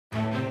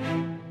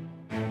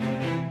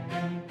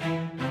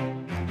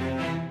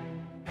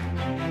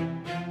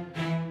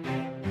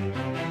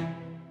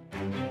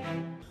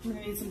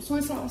need some soy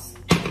sauce.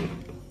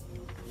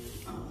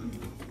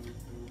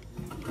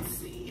 Let's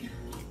see.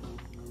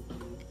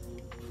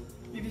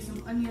 Maybe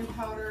some onion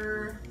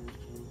powder.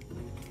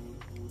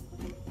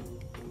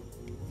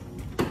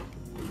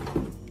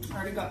 I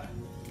already got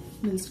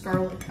minced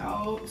garlic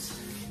out.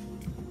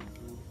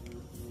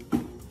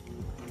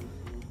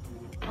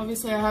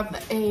 Obviously I have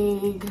the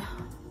egg.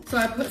 So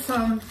I put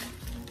some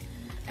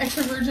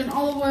extra virgin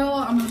olive oil.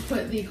 I'm gonna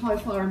put the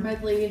cauliflower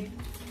medley.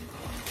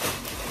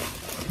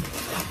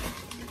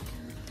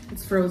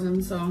 It's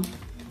frozen, so.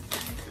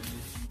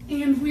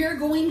 And we are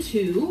going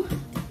to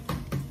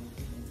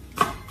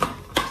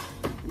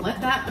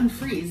let that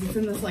unfreeze. It's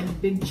in this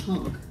like big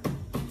chunk.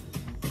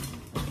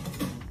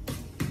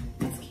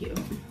 That's cute.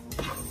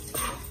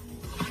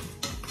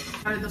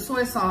 Added the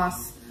soy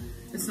sauce.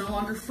 It's no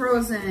longer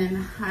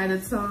frozen. I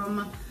added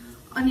some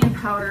onion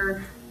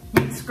powder,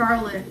 minced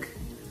garlic.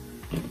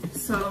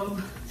 So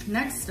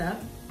next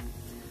step,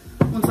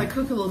 once I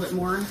cook a little bit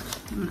more,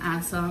 I'm gonna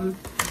add some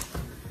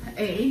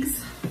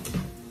eggs.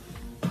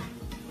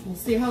 We'll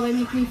see how they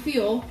make me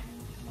feel.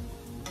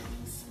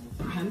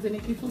 Sometimes they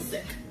make me feel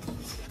sick.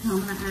 Now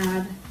I'm gonna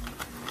add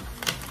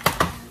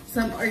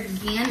some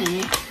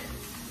organic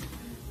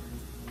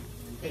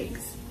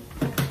eggs.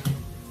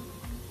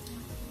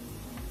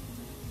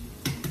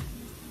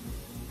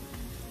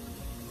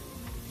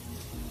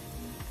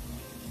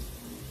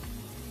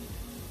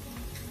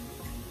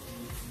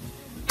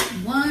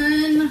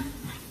 One.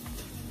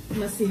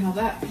 Let's see how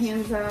that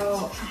pans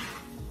out.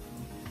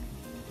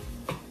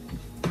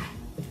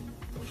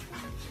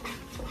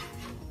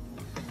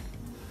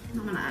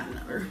 I'm gonna add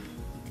another.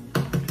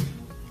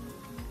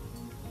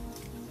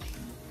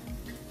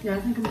 Yeah,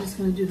 I think I'm just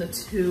gonna do the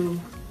 2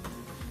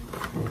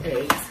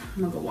 eggs.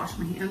 I'm gonna go wash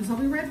my hands. I'll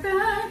be right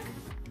back.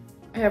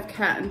 I have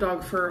cat and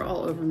dog fur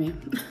all over me.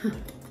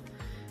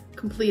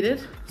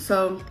 Completed.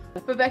 So,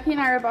 but Becky and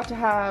I are about to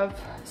have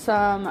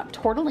some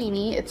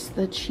tortellini. It's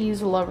the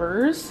cheese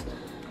lovers.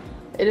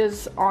 It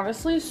is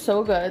honestly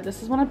so good.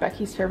 This is one of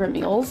Becky's favorite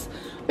meals.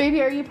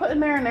 Baby, are you putting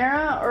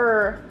marinara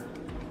or?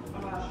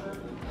 I'm not sure.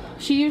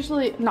 She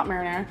usually, not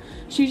marinara,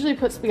 she usually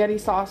puts spaghetti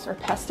sauce or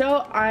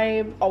pesto.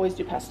 I always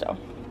do pesto.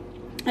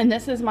 And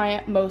this is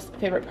my most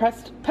favorite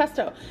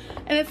pesto.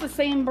 And it's the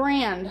same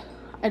brand.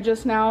 I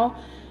just now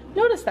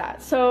noticed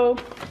that. So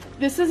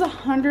this is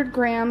 100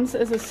 grams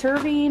as a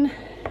serving,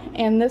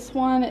 and this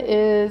one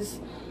is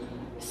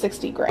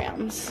 60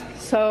 grams.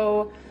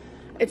 So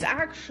it's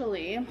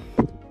actually,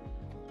 oh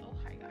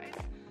hi guys,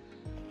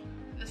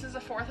 this is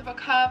 1/4 of a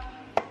cup.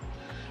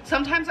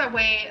 Sometimes I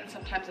weigh and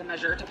sometimes I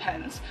measure, it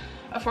depends.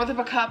 1/4 of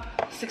a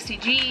cup,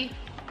 60G,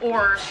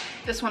 or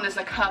this one is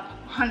a cup,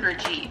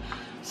 100G.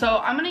 So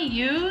I'm gonna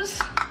use,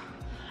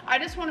 I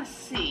just wanna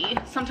see,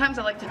 sometimes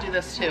I like to do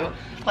this too,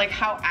 like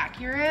how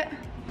accurate.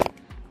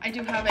 I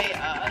do have a,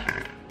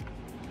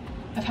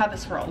 I've had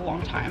this for a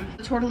long time.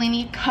 The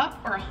tortellini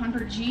cup or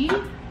 100G,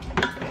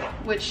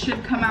 which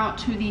should come out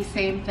to the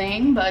same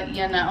thing, but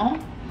you know.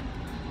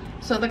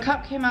 So the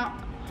cup came out,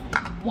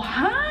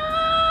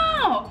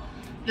 wow!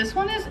 This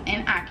one is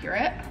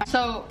inaccurate.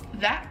 So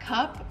that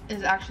cup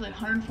is actually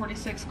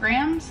 146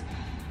 grams.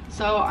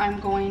 So I'm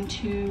going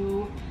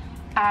to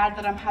add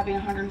that I'm having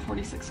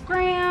 146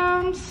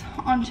 grams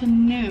onto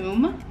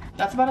Noom.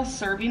 That's about a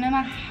serving and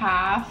a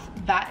half.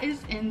 That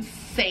is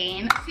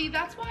insane. See,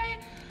 that's why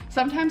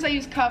sometimes I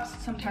use cups,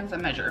 sometimes I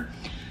measure.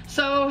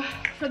 So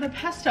for the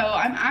pesto,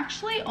 I'm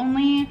actually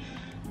only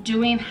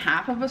doing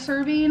half of a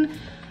serving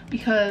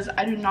because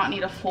I do not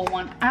need a full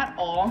one at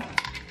all.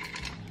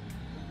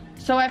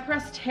 So I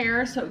pressed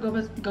tare so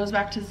it goes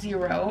back to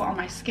 0 on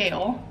my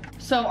scale.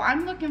 So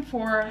I'm looking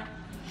for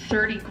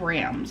 30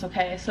 grams,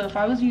 okay? So if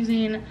I was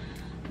using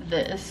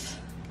this,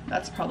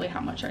 that's probably how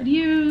much I'd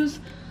use.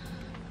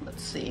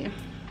 Let's see.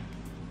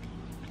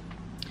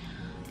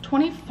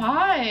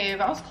 25,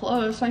 I was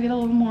close, so I get a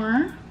little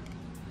more.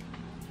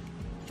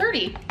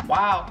 30,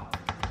 wow.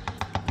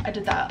 I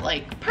did that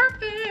like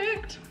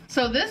perfect.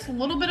 So this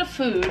little bit of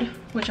food,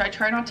 which I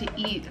try not to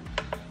eat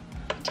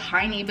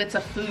tiny bits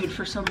of food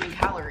for so many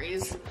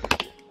calories.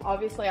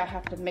 Obviously I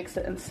have to mix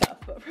it and stuff,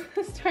 but for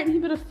this tiny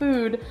bit of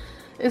food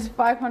is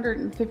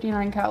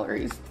 559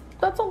 calories.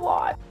 That's a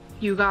lot.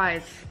 You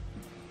guys,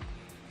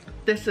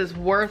 this is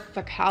worth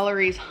the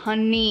calories,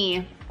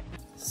 honey.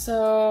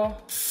 So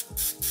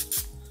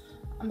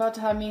I'm about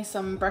to have me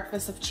some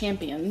breakfast of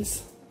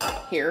champions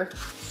here.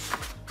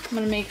 I'm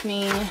gonna make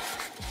me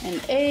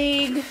an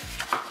egg,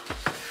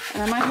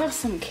 and I might have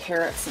some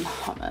carrots and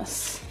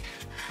hummus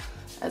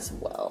as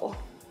well.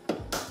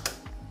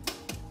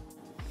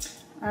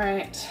 All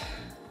right,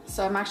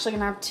 so I'm actually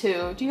gonna have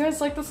 2. Do you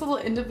guys like this little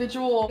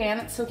individual pan?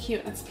 It's so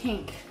cute and it's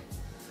pink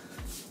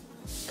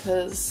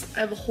because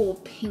I have a whole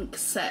pink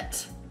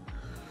set.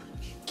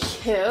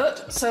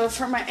 Cute. So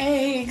for my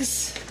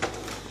eggs,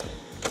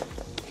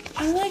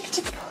 I like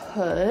to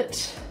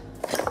put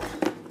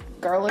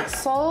garlic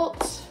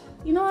salt.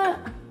 You know what?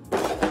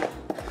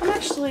 I'm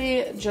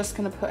actually just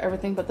gonna put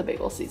everything but the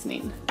bagel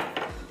seasoning.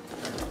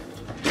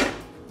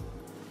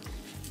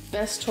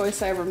 Best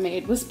choice I ever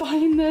made was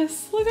buying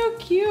this. Look how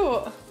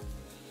cute.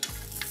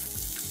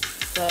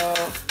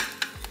 So,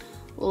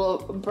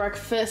 little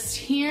breakfast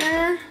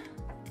here.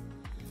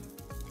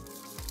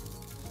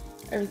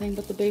 Everything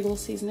but the bagel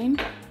seasoning.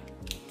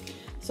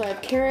 So I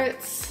have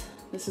carrots.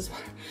 This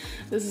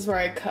is where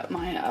I cut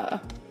my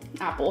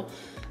apple.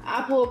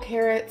 Apple,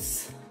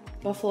 carrots,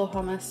 buffalo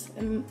hummus,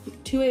 and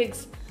 2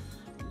 eggs.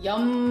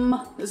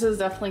 Yum. This is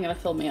definitely gonna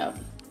fill me up.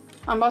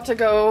 I'm about to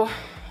go,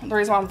 the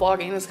reason why I'm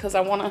vlogging is because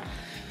I wanna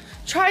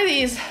try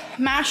these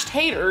mashed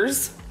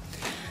taters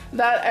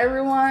that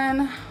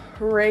everyone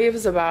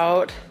raves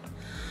about.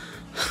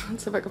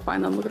 Let's see if I can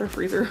find them. Look at our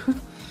freezer.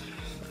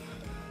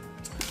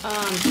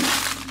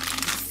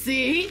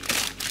 See,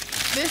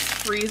 this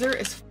freezer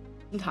is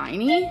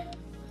tiny.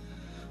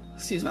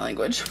 Excuse my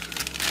language.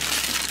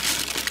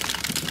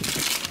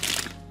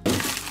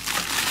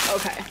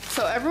 Okay,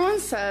 so everyone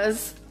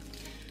says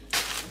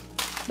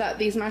that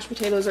these mashed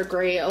potatoes are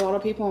great. A lot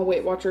of people on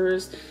Weight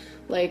Watchers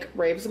like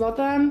raves about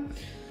them.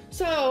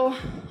 So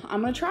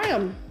I'm gonna try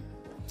them.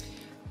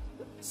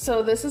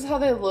 So this is how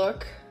they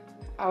look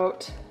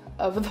out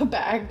of the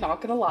bag,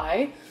 not gonna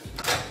lie.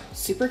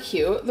 Super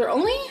cute. They're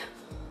only,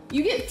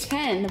 you get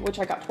 10, which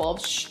I got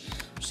 12. Shh,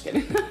 I'm just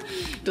kidding.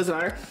 Doesn't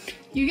matter.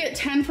 You get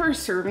 10 per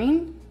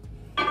serving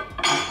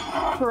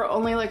for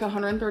only like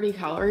 130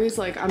 calories.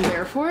 Like, I'm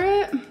there for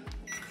it.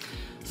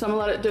 So I'm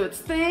gonna let it do its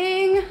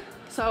thing.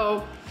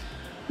 So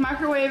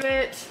microwave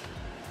it.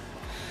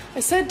 I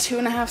said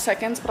 2.5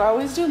 seconds, but I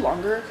always do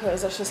longer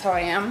because that's just how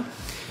I am.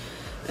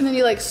 And then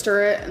you like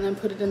stir it and then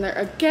put it in there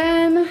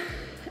again,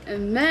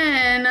 and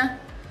then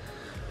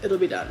it'll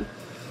be done.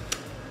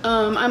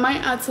 I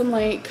might add some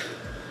like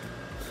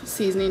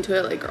seasoning to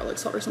it, like garlic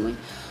salt or something.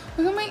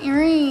 Look at my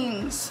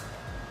earrings.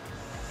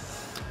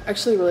 I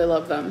actually really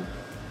love them,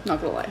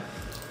 not gonna lie.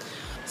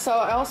 So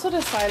I also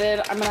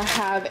decided I'm gonna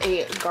have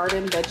a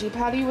garden veggie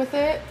patty with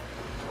it.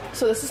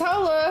 So this is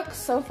how it looks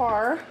so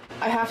far.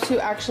 I have to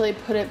actually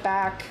put it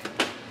back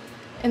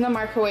in the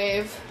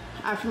microwave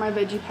after my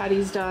veggie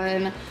patty's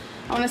done.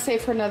 I wanna say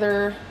for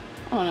another,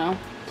 I don't know,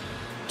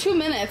 2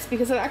 minutes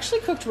because it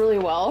actually cooked really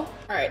well.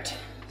 All right,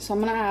 so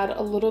I'm gonna add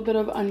a little bit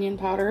of onion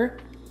powder.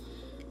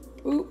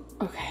 Ooh,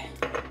 okay.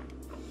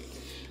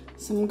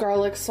 Some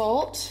garlic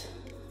salt.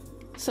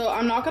 So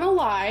I'm not gonna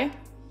lie,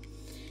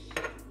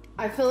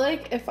 I feel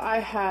like if I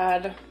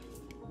had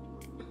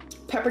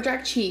pepper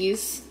jack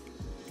cheese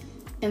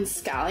and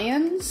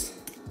scallions,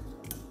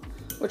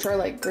 which are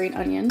like green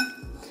onion,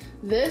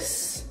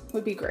 this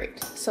would be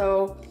great.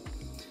 So,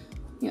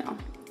 you know,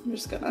 I'm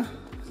just gonna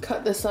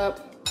cut this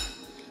up.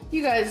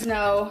 You guys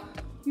know.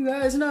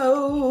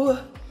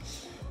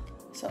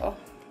 So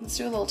let's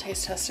do a little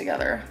taste test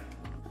together.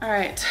 All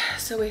right,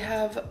 so we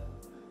have,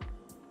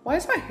 why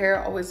does my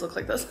hair always look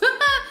like this?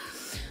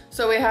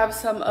 So we have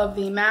some of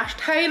the mashed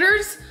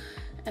taters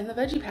and the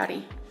veggie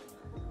patty.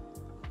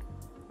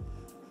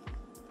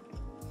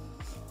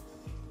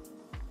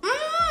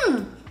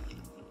 Mmm!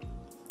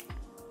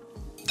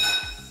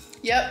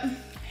 Yep,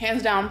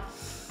 hands down.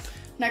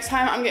 Next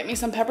time I'm getting me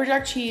some pepper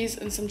jack cheese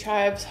and some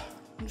chives.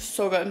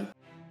 So good.